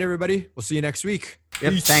tuning in, everybody. We'll see you next week.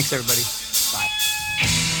 Yep. Peace. Thanks, everybody.